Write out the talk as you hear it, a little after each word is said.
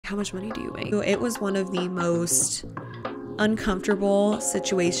how much money do you make? It was one of the most uncomfortable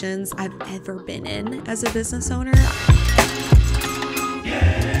situations I've ever been in as a business owner.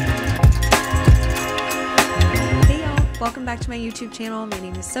 Welcome back to my YouTube channel. My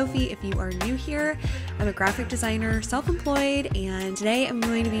name is Sophie. If you are new here, I'm a graphic designer, self-employed, and today I'm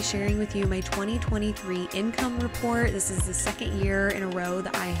going to be sharing with you my 2023 income report. This is the second year in a row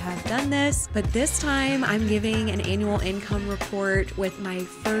that I have done this, but this time I'm giving an annual income report with my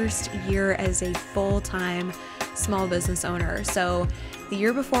first year as a full-time small business owner. So the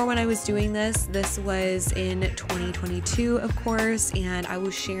year before when I was doing this was in 2022, of course, and I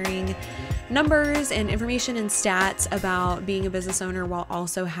was sharing numbers and information and stats about being a business owner while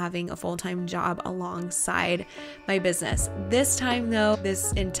also having a full-time job alongside my business. This time though,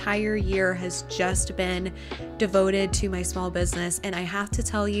 this entire year has just been devoted to my small business, and I have to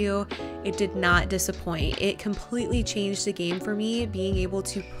tell you, it did not disappoint. It completely changed the game for me, being able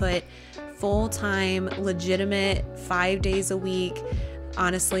to put full-time, legitimate 5 days a week.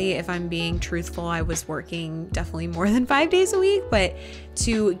 Honestly, if I'm being truthful, I was working definitely more than 5 days a week, but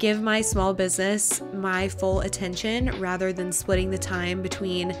to give my small business my full attention rather than splitting the time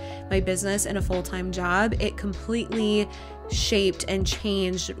between my business and a full-time job, it completely shaped and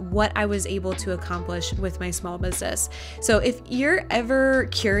changed what I was able to accomplish with my small business. So if you're ever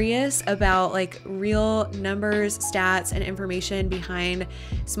curious about like real numbers, stats, and information behind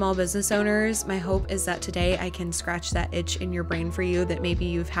small business owners, my hope is that today I can scratch that itch in your brain for you that maybe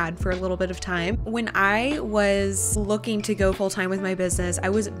you've had for a little bit of time. When I was looking to go full-time with my business, I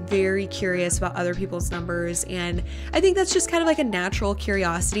was very curious about other people's numbers, and I think that's just kind of like a natural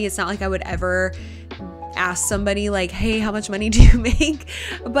curiosity. It's not like I would ever ask somebody like, hey, how much money do you make?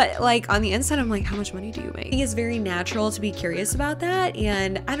 But like on the inside, I'm like, how much money do you make? I think it's very natural to be curious about that.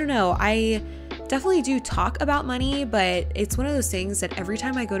 And I don't know, I definitely do talk about money, but it's one of those things that every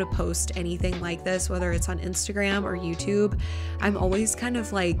time I go to post anything like this, whether it's on Instagram or YouTube, I'm always kind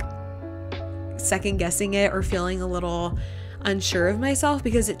of like second guessing it or feeling a little unsure of myself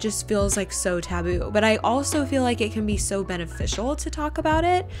because it just feels like so taboo. But I also feel like it can be so beneficial to talk about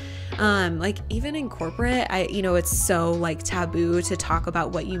it. Like even in corporate, it's so like taboo to talk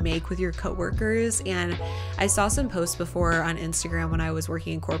about what you make with your coworkers. And I saw some posts before on Instagram when I was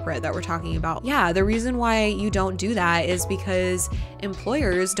working in corporate that were talking about, yeah, the reason why you don't do that is because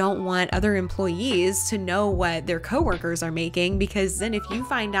employers don't want other employees to know what their coworkers are making, because then if you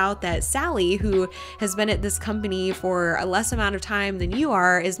find out that Sally, who has been at this company for a less amount of time than you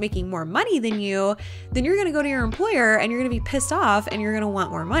are, is making more money than you, then you're going to go to your employer and you're going to be pissed off and you're going to want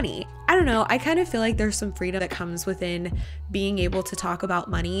more money. I don't know. I kind of feel like there's some freedom that comes within being able to talk about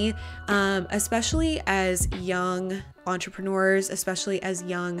money, especially as young entrepreneurs, especially as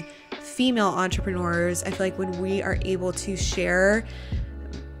young female entrepreneurs. I feel like when we are able to share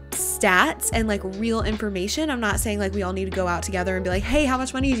stats and like real information, I'm not saying like we all need to go out together and be like, hey, how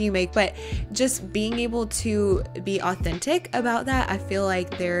much money do you make? But just being able to be authentic about that, I feel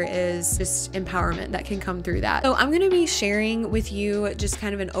like there is just empowerment that can come through that. So I'm going to be sharing with you just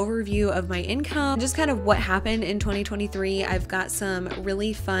kind of an overview of my income, just kind of what happened in 2023. I've got some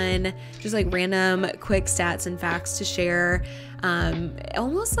really fun, just like random quick stats and facts to share.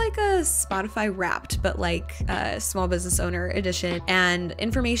 Almost like a Spotify Wrapped, but like a small business owner edition, and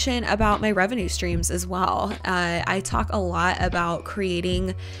information about my revenue streams as well. I talk a lot about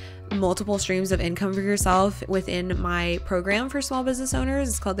creating multiple streams of income for yourself within my program for small business owners.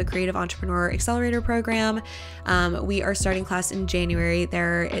 It's called the Creative Entrepreneur Accelerator Program. We are starting class in January.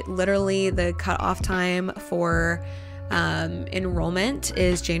 Literally the cutoff time for enrollment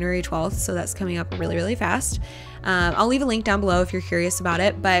is January 12th, so that's coming up really, really fast. I'll leave a link down below if you're curious about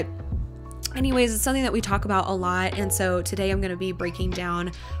it, but anyways, it's something that we talk about a lot. And so today I'm going to be breaking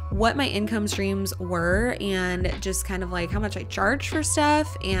down what my income streams were and just kind of like how much I charge for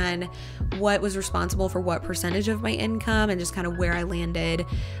stuff and what was responsible for what percentage of my income, and just kind of where I landed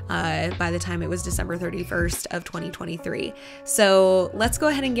by the time it was December 31st of 2023. So let's go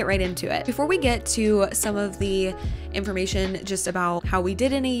ahead and get right into it. Before we get to some of the information just about how we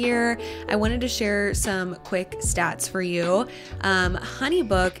did in a year, I wanted to share some quick stats for you.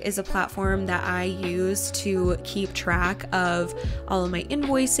 HoneyBook is a platform that I use to keep track of all of my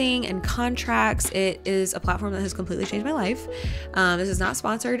invoicing and contracts. It is a platform that has completely changed my life. This is not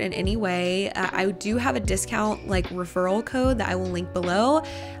sponsored in any way. I do have a discount like referral code that I will link below.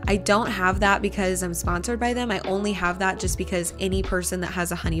 I don't have that because I'm sponsored by them. I only have that just because any person that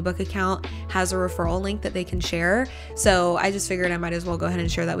has a HoneyBook account has a referral link that they can share. So I just figured I might as well go ahead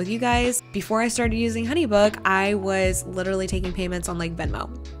and share that with you guys. Before I started using HoneyBook, I was literally taking payments on like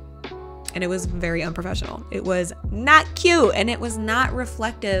Venmo. and it was very unprofessional. It was not cute, and it was not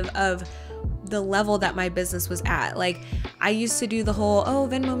reflective of the level that my business was at. Like, I used to do the whole, oh,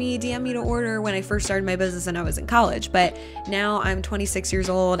 Venmo me, DM me to order when I first started my business and I was in college. But now I'm 26 years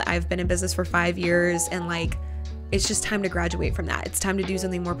old. I've been in business for 5 years, and like, it's just time to graduate from that. It's time to do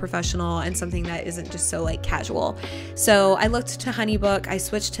something more professional and something that isn't just so like casual. So I looked to HoneyBook. I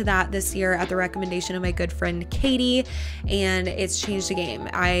switched to that this year at the recommendation of my good friend Katie, and it's changed the game.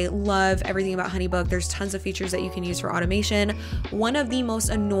 I love everything about HoneyBook. There's tons of features that you can use for automation. One of the most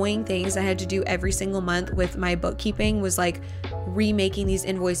annoying things I had to do every single month with my bookkeeping was like remaking these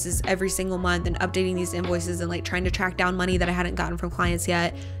invoices every single month and updating these invoices and like trying to track down money that I hadn't gotten from clients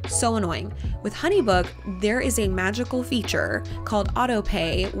yet. So annoying. With HoneyBook, there is a magical feature called auto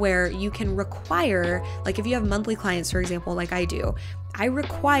pay where you can require, like if you have monthly clients, for example, like I do, I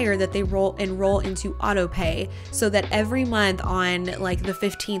require that they enroll into auto pay so that every month on like the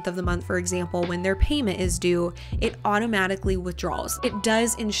 15th of the month, for example, when their payment is due, it automatically withdraws. It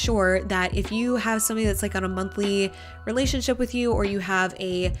does ensure that if you have somebody that's like on a monthly relationship with you, or you have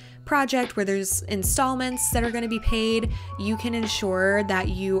a project where there's installments that are going to be paid, you can ensure that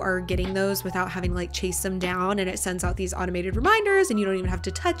you are getting those without having to like chase them down, and it sends out these automated reminders and you don't even have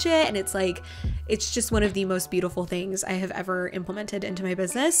to touch it. And it's like, it's just one of the most beautiful things I have ever implemented into my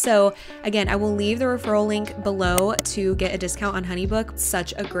business. So again, I will leave the referral link below to get a discount on HoneyBook.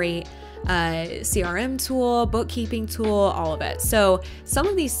 Such a great CRM tool, bookkeeping tool, all of it. So some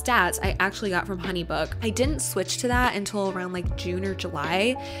of these stats I actually got from HoneyBook. I didn't switch to that until around like June or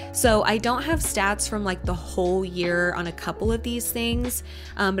July. So I don't have stats from like the whole year on a couple of these things,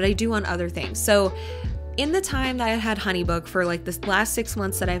 but I do on other things. So in the time that I had HoneyBook, for like this last 6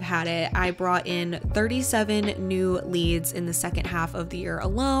 months that I've had it, I brought in 37 new leads in the second half of the year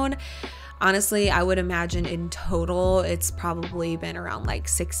alone. Honestly, I would imagine in total, it's probably been around like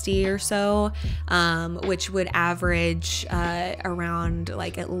 60 or so, which would average around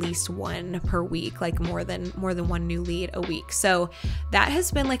like at least one per week, like more than one new lead a week. So that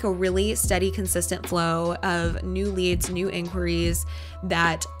has been like a really steady, consistent flow of new leads, new inquiries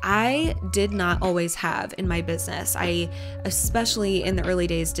that I did not always have in my business. I, especially in the early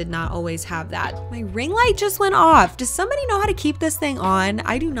days, did not always have that. My ring light just went off. Does somebody know how to keep this thing on?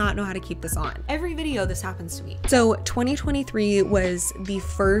 I do not know how to keep this on. Every video this happens to me. So 2023 was the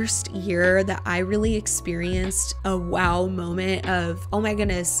first year that I really experienced a wow moment of, oh my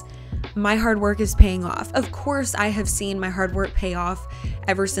goodness, my hard work is paying off. Of course, I have seen my hard work pay off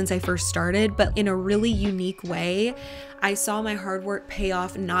ever since I first started, but in a really unique way. I saw my hard work pay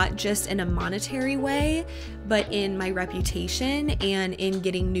off not just in a monetary way, but in my reputation and in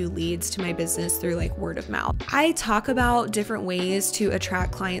getting new leads to my business through like word of mouth. I talk about different ways to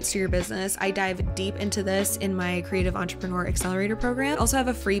attract clients to your business. I dive deep into this in my Creative Entrepreneur Accelerator program. I also have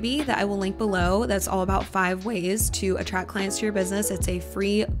a freebie that I will link below that's all about 5 ways to attract clients to your business. It's a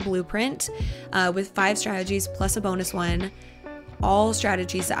free blueprint with 5 strategies plus a bonus one. All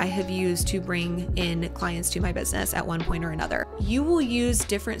strategies that I have used to bring in clients to my business at one point or another. You will use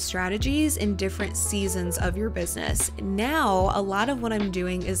different strategies in different seasons of your business. Now, a lot of what I'm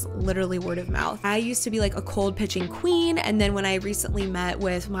doing is literally word of mouth. I used to be like a cold pitching queen, and then when I recently met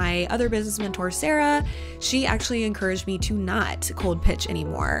with my other business mentor, Sarah, she actually encouraged me to not cold pitch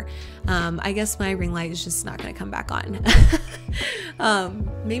anymore. I guess my ring light is just not gonna come back on.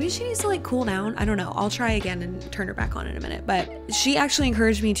 Maybe she needs to like cool down. I don't know. I'll try again and turn her back on in a minute. But she actually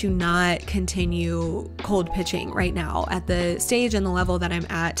encouraged me to not continue cold pitching right now at the stage and the level that I'm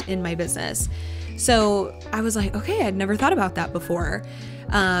at in my business. So I was like, okay, I'd never thought about that before.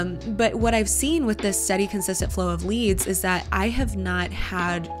 But what I've seen with this steady, consistent flow of leads is that I have not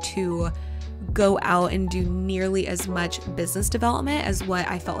had to go out and do nearly as much business development as what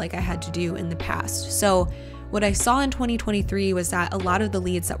I felt like I had to do in the past. So what I saw in 2023 was that a lot of the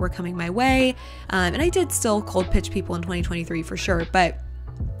leads that were coming my way, and I did still cold pitch people in 2023 for sure, but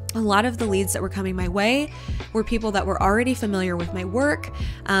a lot of the leads that were coming my way were people that were already familiar with my work,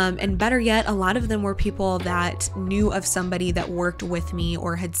 and better yet, a lot of them were people that knew of somebody that worked with me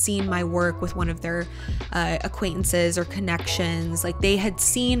or had seen my work with one of their acquaintances or connections. Like they had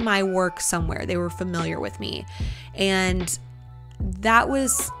seen my work somewhere, they were familiar with me, and that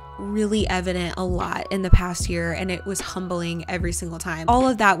was really evident a lot in the past year, and it was humbling every single time. All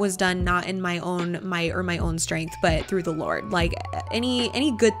of that was done not in my own might or my own strength, but through the Lord. Like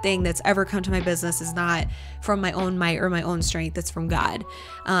any good thing that's ever come to my business is not from my own might or my own strength. It's from God,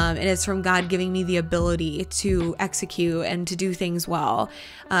 and it's from God giving me the ability to execute and to do things well,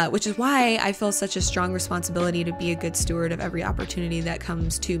 which is why I feel such a strong responsibility to be a good steward of every opportunity that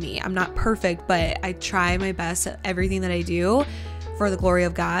comes to me. I'm not perfect, but I try my best at everything that I do for the glory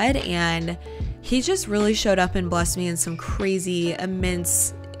of God. And he just really showed up and blessed me in some crazy,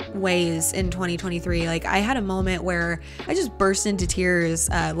 immense ways in 2023. Like, I had a moment where I just burst into tears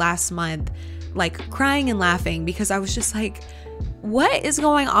last month, like crying and laughing, because I was just like, what is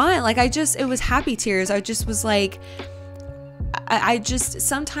going on? Like, it was happy tears. I just was like, I just,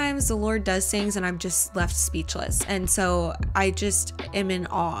 sometimes the Lord does things and I'm just left speechless. And so I just am in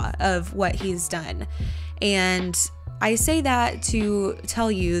awe of what he's done. And I say that to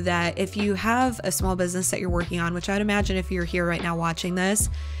tell you that if you have a small business that you're working on, which I'd imagine if you're here right now watching this,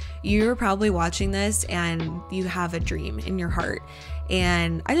 you're probably watching this and you have a dream in your heart.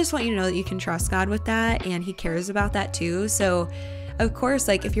 And I just want you to know that you can trust God with that, and he cares about that too. So of course,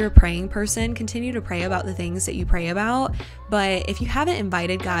 like, if you're a praying person, continue to pray about the things that you pray about. But if you haven't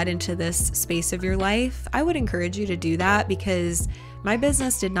invited God into this space of your life, I would encourage you to do that, because my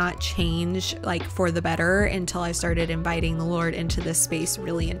business did not change like for the better until I started inviting the Lord into this space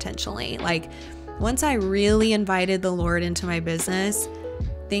really intentionally. Like, once I really invited the Lord into my business,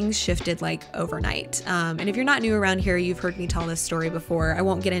 things shifted like overnight. And if you're not new around here, you've heard me tell this story before. I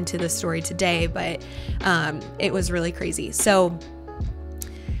won't get into this story today, but it was really crazy. So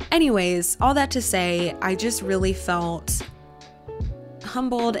anyways, all that to say, I just really felt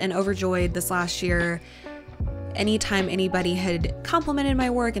humbled and overjoyed this last year. Anytime anybody had complimented my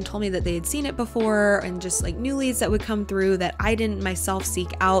work and told me that they had seen it before, and just like new leads that would come through that I didn't myself seek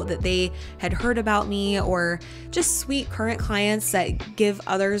out, that they had heard about me, or just sweet current clients that give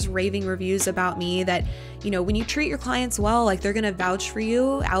others raving reviews about me, that, you know, when you treat your clients well, like, they're going to vouch for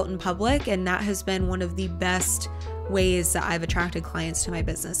you out in public. And that has been one of the best ways that I've attracted clients to my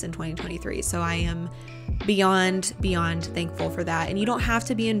business in 2023. So I am beyond thankful for that. And you don't have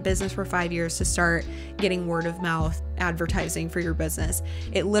to be in business for 5 years to start getting word of mouth advertising for your business.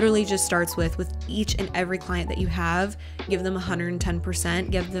 It literally just starts with each and every client that you have, give them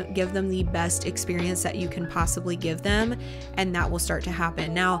 110%, give them the best experience that you can possibly give them, and that will start to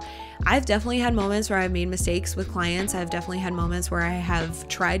happen. Now, I've definitely had moments where I've made mistakes with clients. I've definitely had moments where I have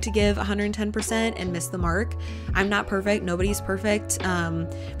tried to give 110% and missed the mark. I'm not perfect. Nobody's perfect.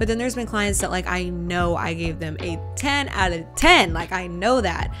 But then there's been clients that, like, I know I gave them a 10 out of 10. Like, I know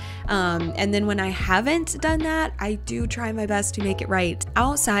that. And then when I haven't done that, I do try my best to make it right.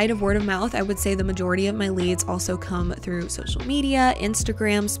 Outside of word of mouth, I would say the majority of my leads also come through social media,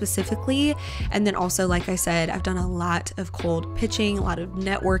 Instagram specifically. And then also, like I said, I've done a lot of cold pitching, a lot of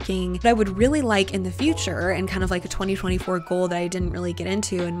networking. But I would really like in the future, and kind of like a 2024 goal that I didn't really get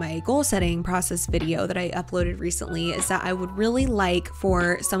into in my goal setting process video that I uploaded recently, is that I would really like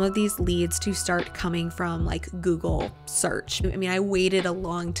for some of these leads to start coming from like Google search. I mean, I waited a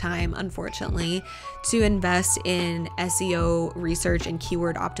long time, unfortunately, to invest in SEO research and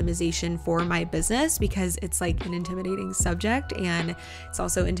keyword optimization for my business, because it's like an intimidating subject, and it's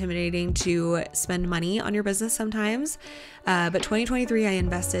also intimidating to spend money on your business sometimes. But 2023, I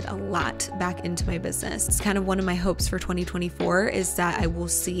invested a lot back into my business. It's kind of one of my hopes for 2024 is that I will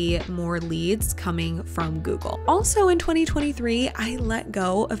see more leads coming from Google. Also in 2023, I let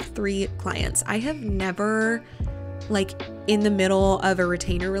go of 3 clients. I have never, like, in the middle of a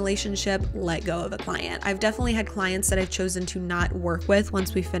retainer relationship, let go of a client. I've definitely had clients that I've chosen to not work with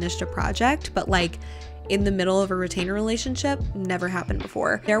once we finished a project, but like in the middle of a retainer relationship, never happened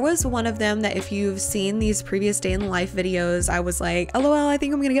before. There was one of them that, if you've seen these previous day in the life videos, I was like, LOL, I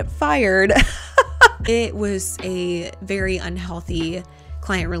think I'm gonna get fired. It was a very unhealthy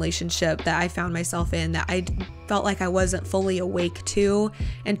client relationship that I found myself in, that I felt like I wasn't fully awake to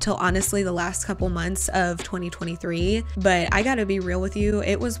until honestly the last couple months of 2023. But I gotta be real with you,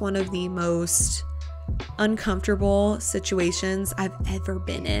 it was one of the most uncomfortable situations I've ever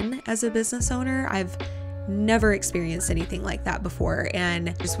been in as a business owner. I've never experienced anything like that before, and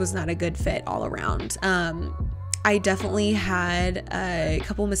this was not a good fit all around. I definitely had a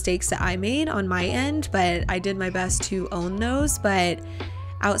couple mistakes that I made on my end, but I did my best to own those. But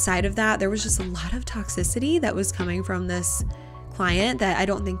outside of that, there was just a lot of toxicity that was coming from this client that I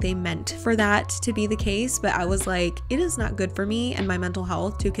don't think they meant for that to be the case. But I was like, it is not good for me and my mental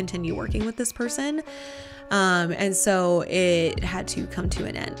health to continue working with this person. And so it had to come to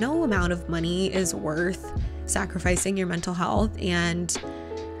an end. No amount of money is worth sacrificing your mental health, and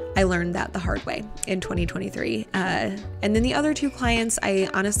I learned that the hard way in 2023. And then the other 2 clients, I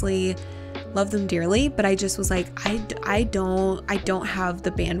honestly love them dearly, but I just was like, I don't have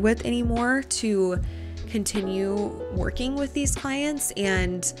the bandwidth anymore to continue working with these clients.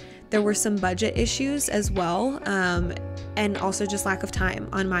 And there were some budget issues as well, and also just lack of time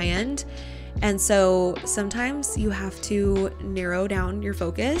on my end. And so sometimes you have to narrow down your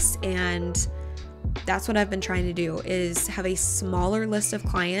focus and that's what I've been trying to do, is have a smaller list of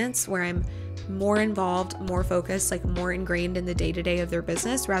clients where I'm more involved, more focused, like more ingrained in the day-to-day of their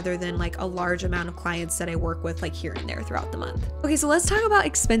business, rather than like a large amount of clients that I work with like here and there throughout the month. Okay, so let's talk about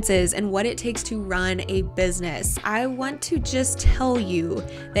expenses and what it takes to run a business. I want to just tell you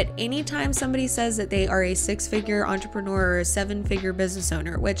that anytime somebody says that they are a 6-figure entrepreneur or a 7-figure business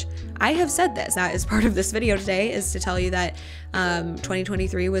owner, which I have said this, that is part of this video today, is to tell you that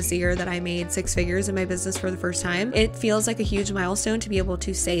 2023 was the year that I made 6 figures in my business for the first time. It feels like a huge milestone to be able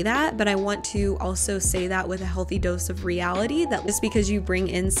to say that, but I want to also say that with a healthy dose of reality, that just because you bring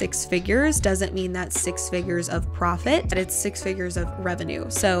in 6 figures doesn't mean that's 6 figures of profit, that it's 6 figures of revenue.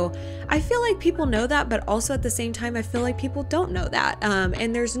 So I feel like people know that, but also at the same time, I feel like people don't know that.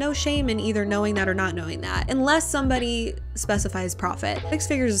 And there's no shame in either knowing that or not knowing that, unless somebody specifies profit. 6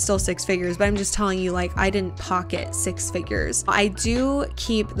 figures is still 6 figures, but I'm just telling you, like, I didn't pocket 6 figures. I do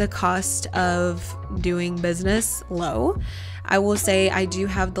keep the cost of doing business low. I will say I do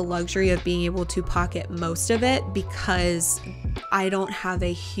have the luxury of being able to pocket most of it because I don't have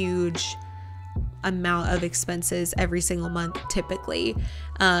a huge amount of expenses every single month typically.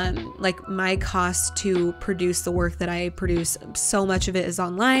 Like my cost to produce the work that I produce, so much of it is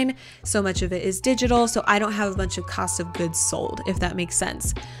online, so much of it is digital, so I don't have a bunch of cost of goods sold, if that makes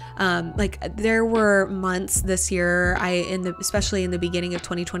sense. Like there were months this year, especially in the beginning of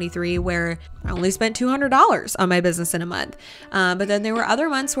 2023, where I only spent $200 on my business in a month. But then there were other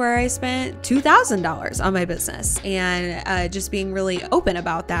months where I spent $2,000 on my business, and just being really open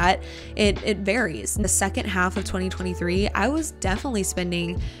about that, it varies. In the second half of 2023, I was definitely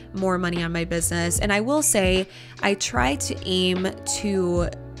spending more money on my business. And I will say, I try to aim to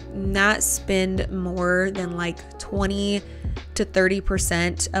not spend more than like 20 to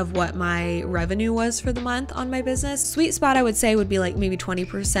 30% of what my revenue was for the month on my business. Sweet spot, I would say, would be like maybe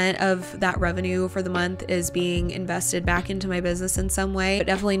 20% of that revenue for the month is being invested back into my business in some way, but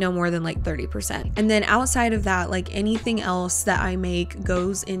definitely no more than like 30%. And then outside of that, like anything else that I make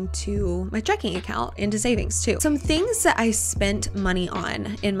goes into my checking account, into savings too. Some things that I spent money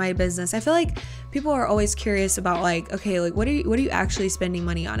on in my business, I feel like people are always curious about, like, okay, like what are you actually spending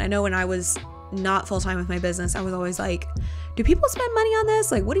money on? I know when I was not full-time with my business, I was always like, do people spend money on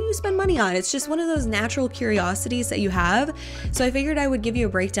this? Like, what do you spend money on? It's just one of those natural curiosities that you have. So I figured I would give you a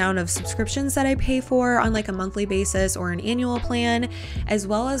breakdown of subscriptions that I pay for on like a monthly basis or an annual plan, as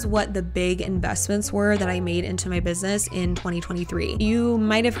well as what the big investments were that I made into my business in 2023. You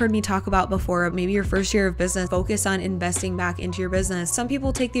might have heard me talk about before, maybe your first year of business, focus on investing back into your business. Some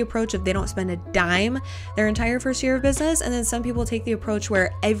people take the approach of they don't spend a dime their entire first year of business, and then some people take the approach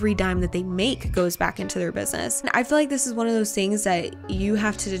where every dime that they make goes back into their business. And I feel like this is one of those things that you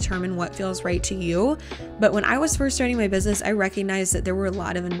have to determine what feels right to you. But when I was first starting my business, I recognized that there were a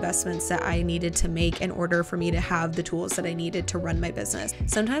lot of investments that I needed to make in order for me to have the tools that I needed to run my business.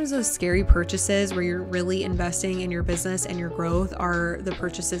 Sometimes those scary purchases where you're really investing in your business and your growth are the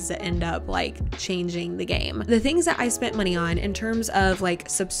purchases that end up like changing the game. The things that I spent money on in terms of like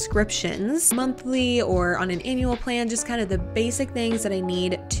subscriptions, monthly or on an annual plan, just kind of the basic things that I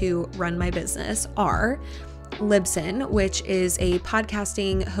need to run my business are Libsyn, which is a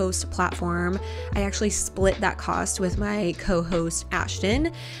podcasting host platform. I actually split that cost with my co-host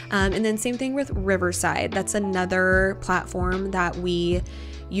Ashton. And then same thing with Riverside. That's another platform that we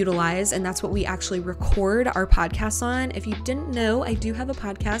utilize, and that's what we actually record our podcasts on. If you didn't know, I do have a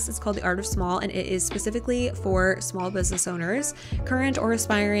podcast. It's called The Art of Small, and it is specifically for small business owners, current or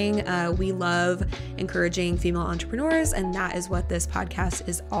aspiring. We love encouraging female entrepreneurs, and that is what this podcast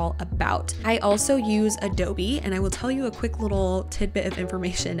is all about. I also use Adobe, and I will tell you a quick little tidbit of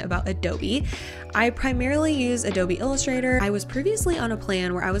information about Adobe. I primarily use Adobe Illustrator. I was previously on a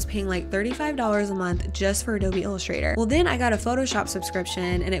plan where I was paying like $35 a month just for Adobe Illustrator. Well, then I got a Photoshop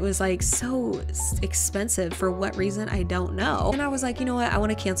subscription, and it was like so expensive for what reason, I don't know. And I was like, you know what, I want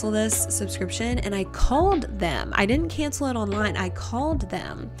to cancel this subscription. And I called them. I didn't cancel it online. I called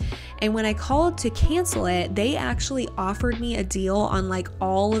them. And when I called to cancel it, they actually offered me a deal on like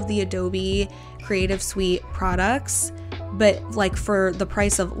all of the Adobe Creative Suite products, but like for the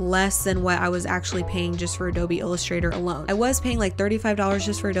price of less than what I was actually paying just for Adobe Illustrator alone. I was paying like $35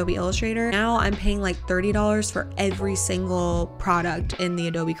 just for Adobe Illustrator. Now I'm paying like $30 for every single product in the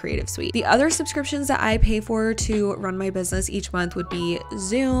Adobe Creative Suite. The other subscriptions that I pay for to run my business each month would be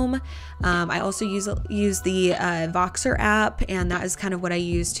Zoom. I also use the Voxer app, and that is kind of what I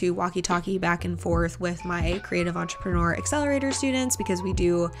use to walkie-talkie back and forth with my Creative Entrepreneur Accelerator students, because we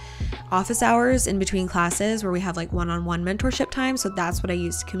do office hours in between classes where we have like one-on-one one-on-one mentorship time. So that's what I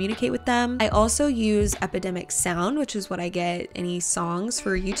use to communicate with them. I also use Epidemic Sound, which is what I get any songs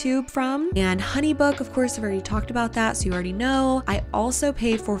for YouTube from. And Honeybook, of course, I've already talked about that, so you already know. I also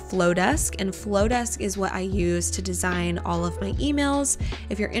pay for Flowdesk, and Flowdesk is what I use to design all of my emails.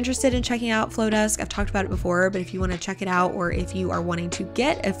 If you're interested in checking out Flowdesk, I've talked about it before, but if you want to check it out, or if you are wanting to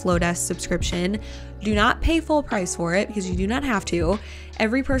get a Flowdesk subscription, do not pay full price for it because you do not have to.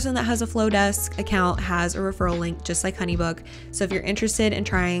 Every person that has a Flowdesk account has a referral link, just like Honeybook. So if you're interested in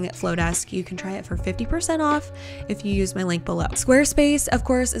trying Flowdesk, you can try it for 50% off if you use my link below. Squarespace, of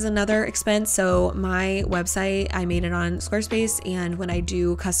course, is another expense. So my website, I made it on Squarespace, and when I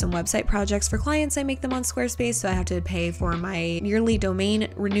do custom website projects for clients, I make them on Squarespace. So I have to pay for my yearly domain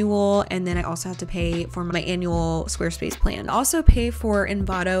renewal, and then I also have to pay for my annual Squarespace plan. I also pay for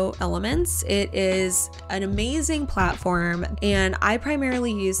Envato Elements. It is an amazing platform, and I primarily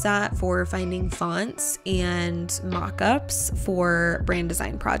use that for finding fonts and mock-ups for brand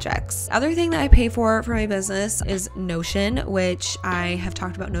design projects. Other thing that I pay for my business is Notion, which I have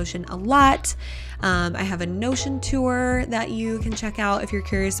talked about Notion a lot. I have a Notion tour that you can check out if you're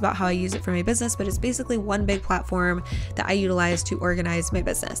curious about how I use it for my business, but it's basically one big platform that I utilize to organize my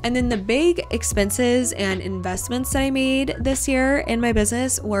business. And then the big expenses and investments that I made this year in my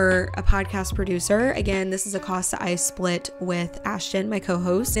business were a podcast producer. Again, this is a cost that I split with Ashton, my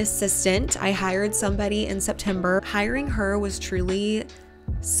co-host. Assistant, I hired somebody in September. Hiring her was truly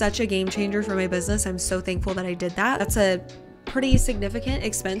such a game changer for my business. I'm so thankful that I did that. That's a pretty significant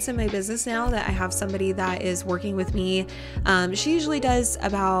expense in my business now that I have somebody that is working with me. She usually does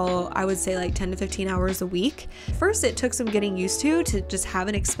about, I would say, like 10 to 15 hours a week. First, it took some getting used to just have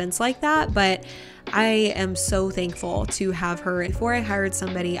an expense like that, but I am so thankful to have her. Before I hired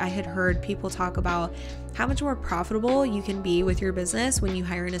somebody, I had heard people talk about how much more profitable you can be with your business when you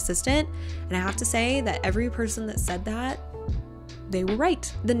hire an assistant. And I have to say that every person that said that, they were right.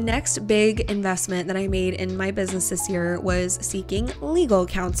 The next big investment that I made in my business this year was seeking legal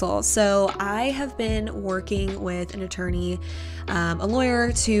counsel. So I have been working with an attorney, a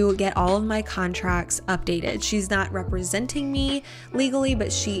lawyer, to get all of my contracts updated. She's not representing me legally,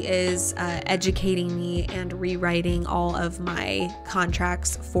 but she is educating me and rewriting all of my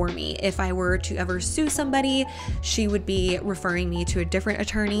contracts for me. If I were to ever sue somebody, she would be referring me to a different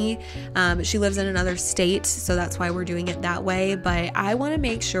attorney. She lives in another state, so that's why we're doing it that way. But I want to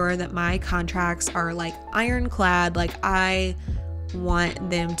make sure that my contracts are like ironclad. Like, I want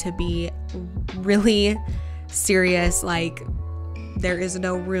them to be really serious. Like, there is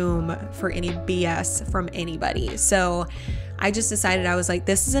no room for any BS from anybody. So I just decided, I was like,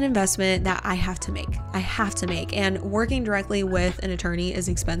 this is an investment that I have to make. I have to make. And working directly with an attorney is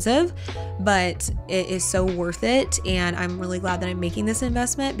expensive, but it is so worth it. And I'm really glad that I'm making this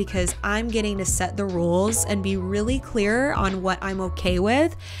investment because I'm getting to set the rules and be really clear on what I'm okay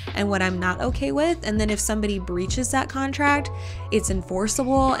with and what I'm not okay with. And then if somebody breaches that contract, it's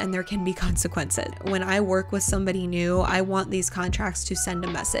enforceable and there can be consequences. When I work with somebody new, I want these contracts to send a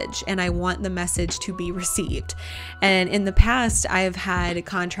message, and I want the message to be received. And in the past, I've had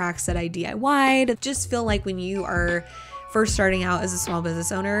contracts that I DIY'd. Just feel like when you are first starting out as a small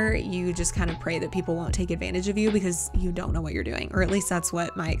business owner, you just kind of pray that people won't take advantage of you because you don't know what you're doing, or at least that's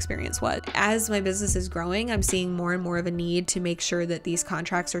what my experience was. As my business is growing, I'm seeing more and more of a need to make sure that these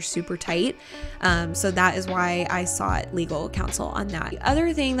contracts are super tight. So that is why I sought legal counsel on that. The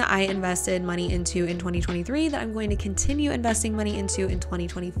other thing that I invested money into in 2023 that I'm going to continue investing money into in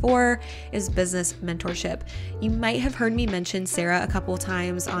 2024 is business mentorship. You might have heard me mention Sarah a couple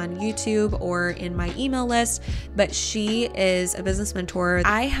times on YouTube or in my email list, but she is a business mentor.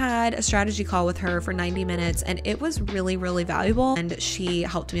 I had a strategy call with her for 90 minutes and it was really, really valuable. And she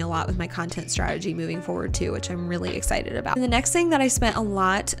helped me a lot with my content strategy moving forward too, which I'm really excited about. And the next thing that I spent a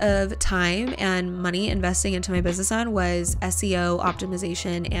lot of time and money investing into my business on was SEO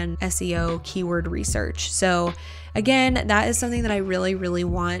optimization and SEO keyword research. So again, that is something that I really, really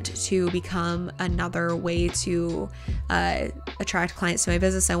want to become another way to attract clients to my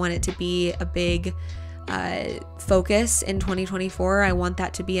business. I want it to be a big focus in 2024. I want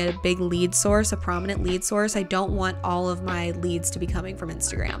that to be a big lead source, a prominent lead source. I don't want all of my leads to be coming from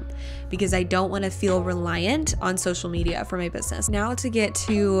Instagram because I don't want to feel reliant on social media for my business. Now to get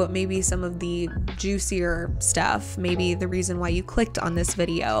to maybe some of the juicier stuff, maybe the reason why you clicked on this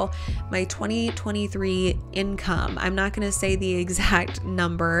video, my 2023 income. I'm not going to say the exact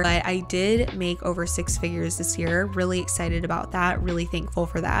number, but I did make over 6 figures this year. Really excited about that. Really thankful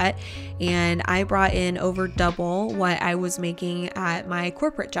for that. And I brought in over double what I was making at my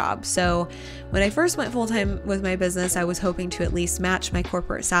corporate job. So when I first went full-time with my business, I was hoping to at least match my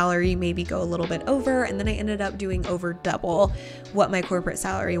corporate salary, maybe go a little bit over, and then I ended up doing over double what my corporate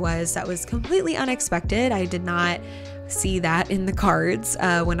salary was. That was completely unexpected. I did not see that in the cards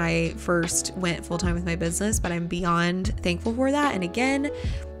when I first went full-time with my business, but I'm beyond thankful for that. And again,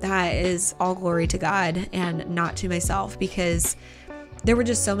 that is all glory to God and not to myself, because there were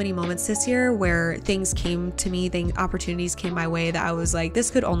just so many moments this year where things came to me, opportunities came my way that I was like, this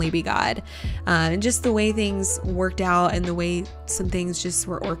could only be God. And just the way things worked out and the way some things just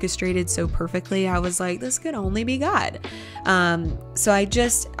were orchestrated so perfectly, I was like, this could only be God. So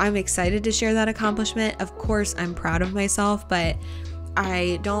I'm excited to share that accomplishment. Of course, I'm proud of myself, but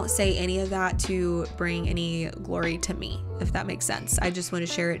I don't say any of that to bring any glory to me, if that makes sense. I just want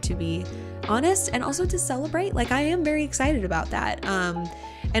to share it to be honest and also to celebrate. Like, I am very excited about that.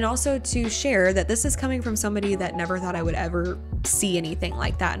 And also to share that this is coming from somebody that never thought I would ever see anything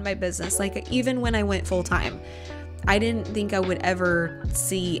like that in my business. Like, even when I went full time, I didn't think I would ever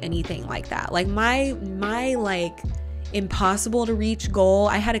see anything like that. Like my like impossible to reach goal,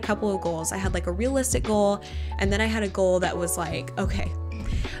 I had a couple of goals. I had like a realistic goal, and then I had a goal that was like, okay,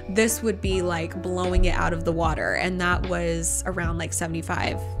 this would be like blowing it out of the water, and that was around like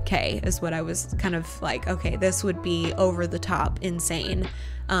 75K is what I was kind of like, okay, this would be over the top insane.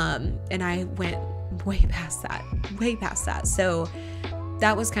 And I went way past that. So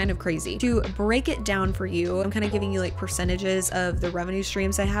that was kind of crazy. To break it down for you, I'm kind of giving you like percentages of the revenue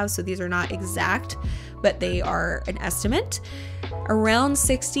streams I have. So these are not exact, but they are an estimate. Around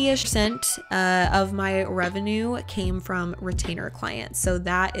 60-ish% of my revenue came from retainer clients. So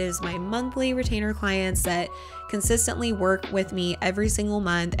that is my monthly retainer clients that consistently work with me every single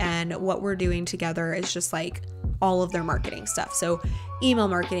month. And what we're doing together is just like all of their marketing stuff. So email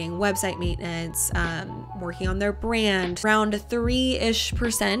marketing, website maintenance, working on their brand. Around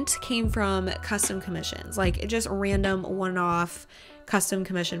 3-ish% came from custom commissions, like just random one-off custom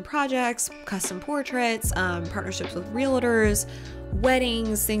commission projects, custom portraits, partnerships with realtors,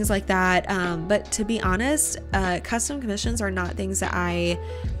 weddings, things like that. But to be honest, custom commissions are not things that I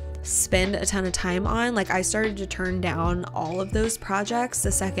spend a ton of time on. Like, I started to turn down all of those projects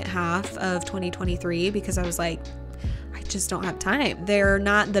the second half of 2023 because I was like, I just don't have time. They're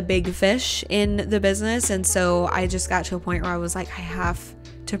not the big fish in the business. And so I just got to a point where I was like, I have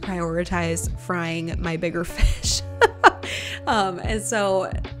to prioritize frying my bigger fish. And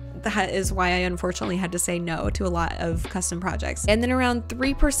so that is why I unfortunately had to say no to a lot of custom projects. And then around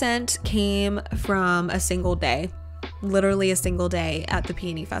 3% came from a single day. Literally a single day at the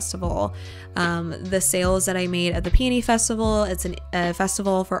Peony Festival. The sales that I made at the Peony Festival, it's a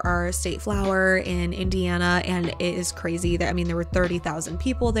festival for our state flower in Indiana, and it is crazy. There were 30,000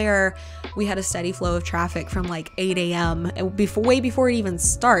 people there. We had a steady flow of traffic from like 8 a.m. way before it even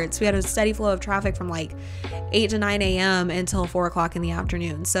starts. We had a steady flow of traffic from like 8 to 9 a.m. until 4 o'clock in the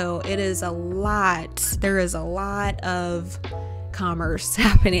afternoon. So it is a lot. There is a lot of commerce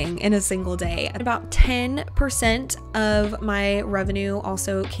happening in a single day. About 10% of my revenue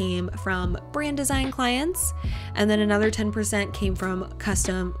also came from brand design clients, and then another 10% came from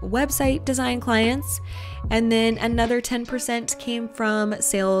custom website design clients, and then another 10% came from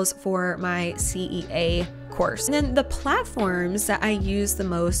sales for my CEA course. And then the platforms that I use the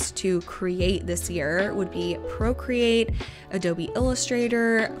most to create this year would be Procreate, Adobe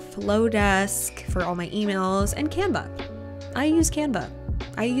Illustrator, Flowdesk for all my emails, and Canva. I use Canva.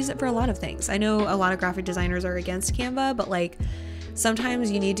 I use it for a lot of things. I know a lot of graphic designers are against Canva, but like sometimes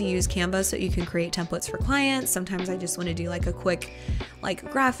you need to use Canva so you can create templates for clients. Sometimes I just want to do like a quick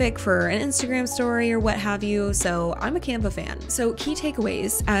like graphic for an Instagram story or what have you. So I'm a Canva fan. So key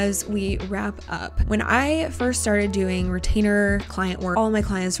takeaways as we wrap up. When I first started doing retainer client work, all my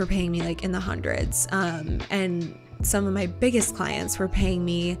clients were paying me like in the hundreds. And some of my biggest clients were paying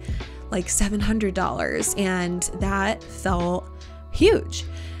me like $700, and that felt huge.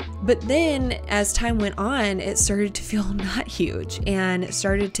 But then as time went on, it started to feel not huge, and it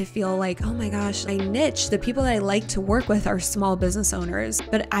started to feel like, oh my gosh, my niche, the people that I like to work with are small business owners.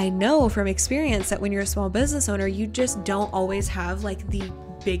 But I know from experience that when you're a small business owner, you just don't always have like the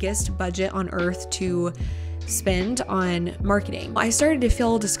biggest budget on earth to spend on marketing. I started to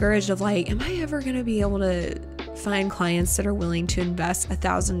feel discouraged of like, am I ever going to be able to find clients that are willing to invest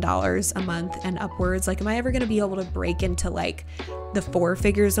 $1,000 a month and upwards? Like, am I ever going to be able to break into like the 4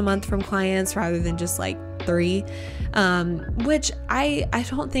 figures a month from clients rather than just like 3, which I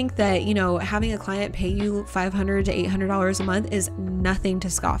don't think that, you know, having a client pay you $500 to $800 a month is nothing to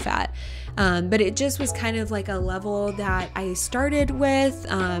scoff at. But it just was kind of like a level that I started with,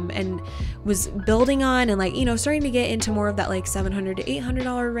 and was building on, and like, you know, starting to get into more of that like $700 to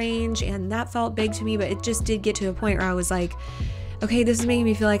 $800 range. And that felt big to me, but it just did get to a point where I was like, okay, this is making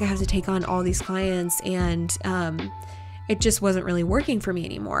me feel like I have to take on all these clients, and it just wasn't really working for me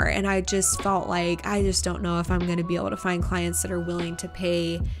anymore. And I just felt like I just don't know if I'm going to be able to find clients that are willing to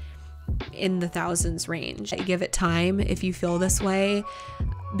pay in the thousands range. Give it time if you feel this way,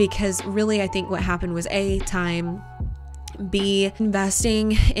 because really I think what happened was A, time, B,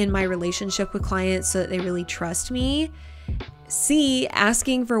 investing in my relationship with clients so that they really trust me, C,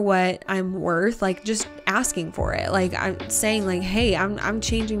 asking for what I'm worth, like just asking for it. Like I'm saying like, hey, I'm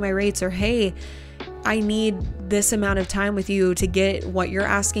changing my rates, or hey, I need this amount of time with you to get what you're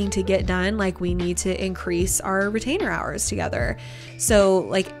asking to get done. Like we need to increase our retainer hours together. So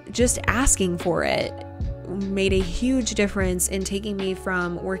like just asking for it made a huge difference in taking me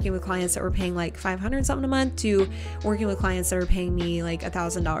from working with clients that were paying like $500 something a month to working with clients that are paying me like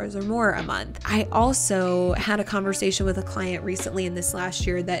 $1,000 or more a month. I also had a conversation with a client recently in this last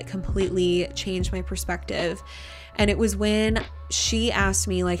year that completely changed my perspective. And it was when she asked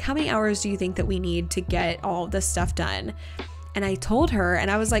me like, how many hours do you think that we need to get all this stuff done? And I told her, and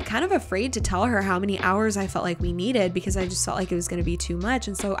I was like kind of afraid to tell her how many hours I felt like we needed, because I just felt like it was going to be too much.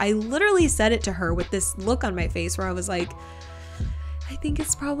 And so I literally said it to her with this look on my face where I was like, I think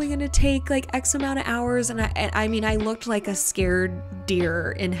it's probably going to take like X amount of hours. And I mean, I looked like a scared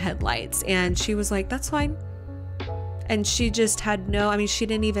deer in headlights, and she was like, that's fine. And she just had she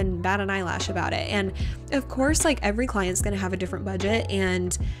didn't even bat an eyelash about it. And of course, like every client's going to have a different budget,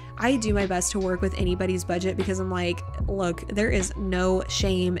 and I do my best to work with anybody's budget, because I'm like, look, there is no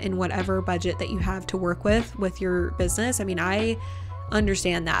shame in whatever budget that you have to work with your business. I mean, I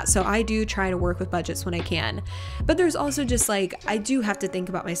understand that. So I do try to work with budgets when I can. But there's also just like, I do have to think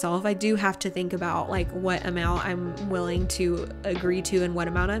about myself. I do have to think about like what amount I'm willing to agree to and what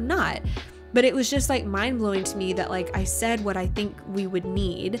amount I'm not. But it was just like mind blowing to me that like I said what I think we would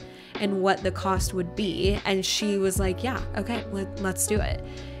need and what the cost would be. And she was like, yeah, okay, let's do it.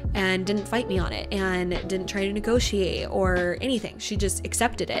 And didn't fight me on it, and didn't try to negotiate or anything. She just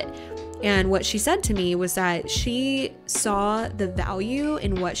accepted it. And what she said to me was that she saw the value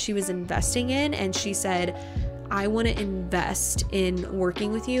in what she was investing in. And she said, I want to invest in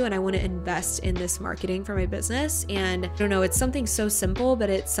working with you, and I want to invest in this marketing for my business. And I don't know, it's something so simple, but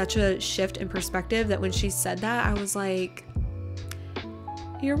it's such a shift in perspective that when she said that, I was like,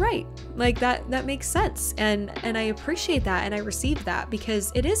 you're right. Like that makes sense. And I appreciate that, and I received that,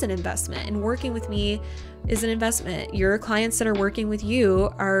 because it is an investment, and working with me is an investment. Your clients that are working with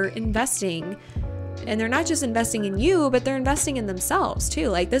you are investing. And they're not just investing in you, but they're investing in themselves too.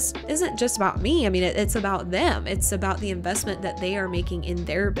 Like this isn't just about me. I mean, it's about them. It's about the investment that they are making in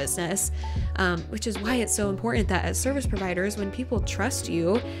their business, which is why it's so important that as service providers, when people trust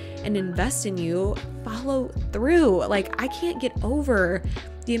you and invest in you, follow through. Like I can't get over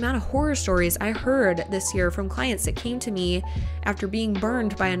the amount of horror stories I heard this year from clients that came to me after being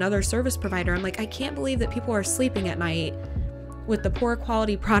burned by another service provider. I'm like, I can't believe that people are sleeping at night with the poor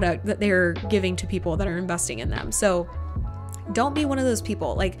quality product that they're giving to people that are investing in them. So don't be one of those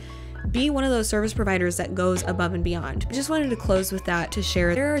people. Like be one of those service providers that goes above and beyond. I just wanted to close with that to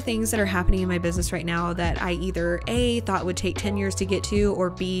share. There are things that are happening in my business right now that I either A, thought would take 10 years to get to,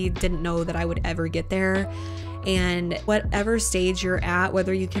 or B, didn't know that I would ever get there. And whatever stage you're at,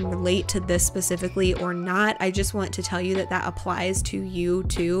 whether you can relate to this specifically or not, I just want to tell you that that applies to you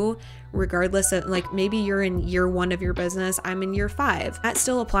too, regardless of, like, maybe you're in year 1 of your business, I'm in year 5. That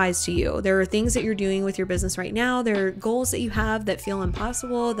still applies to you. There are things that you're doing with your business right now. There are goals that you have that feel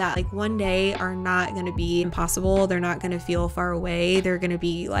impossible, that like one day are not going to be impossible. They're not going to feel far away. They're going to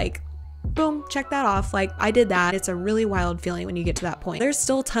be like, boom, check that off. Like I did that. It's a really wild feeling when you get to that point. There's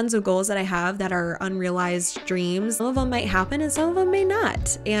still tons of goals that I have that are unrealized dreams. Some of them might happen and some of them may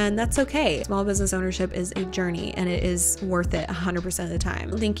not. And that's okay. Small business ownership is a journey, and it is worth it 100% of the time.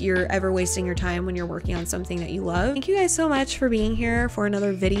 I don't think you're ever wasting your time when you're working on something that you love. Thank you guys so much for being here for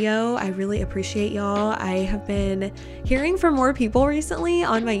another video. I really appreciate y'all. I have been hearing from more people recently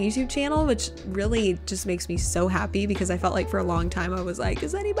on my YouTube channel, which really just makes me so happy, because I felt like for a long time I was like,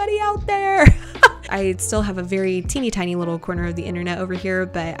 is anybody out there? I still have a very teeny tiny little corner of the internet over here,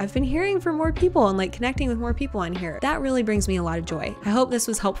 but I've been hearing from more people and like connecting with more people on here. That really brings me a lot of joy. I hope this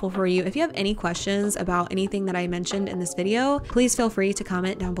was helpful for you. If you have any questions about anything that I mentioned in this video, please feel free to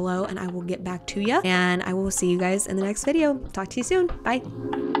comment down below and I will get back to you. And I will see you guys in the next video. Talk to you soon. Bye.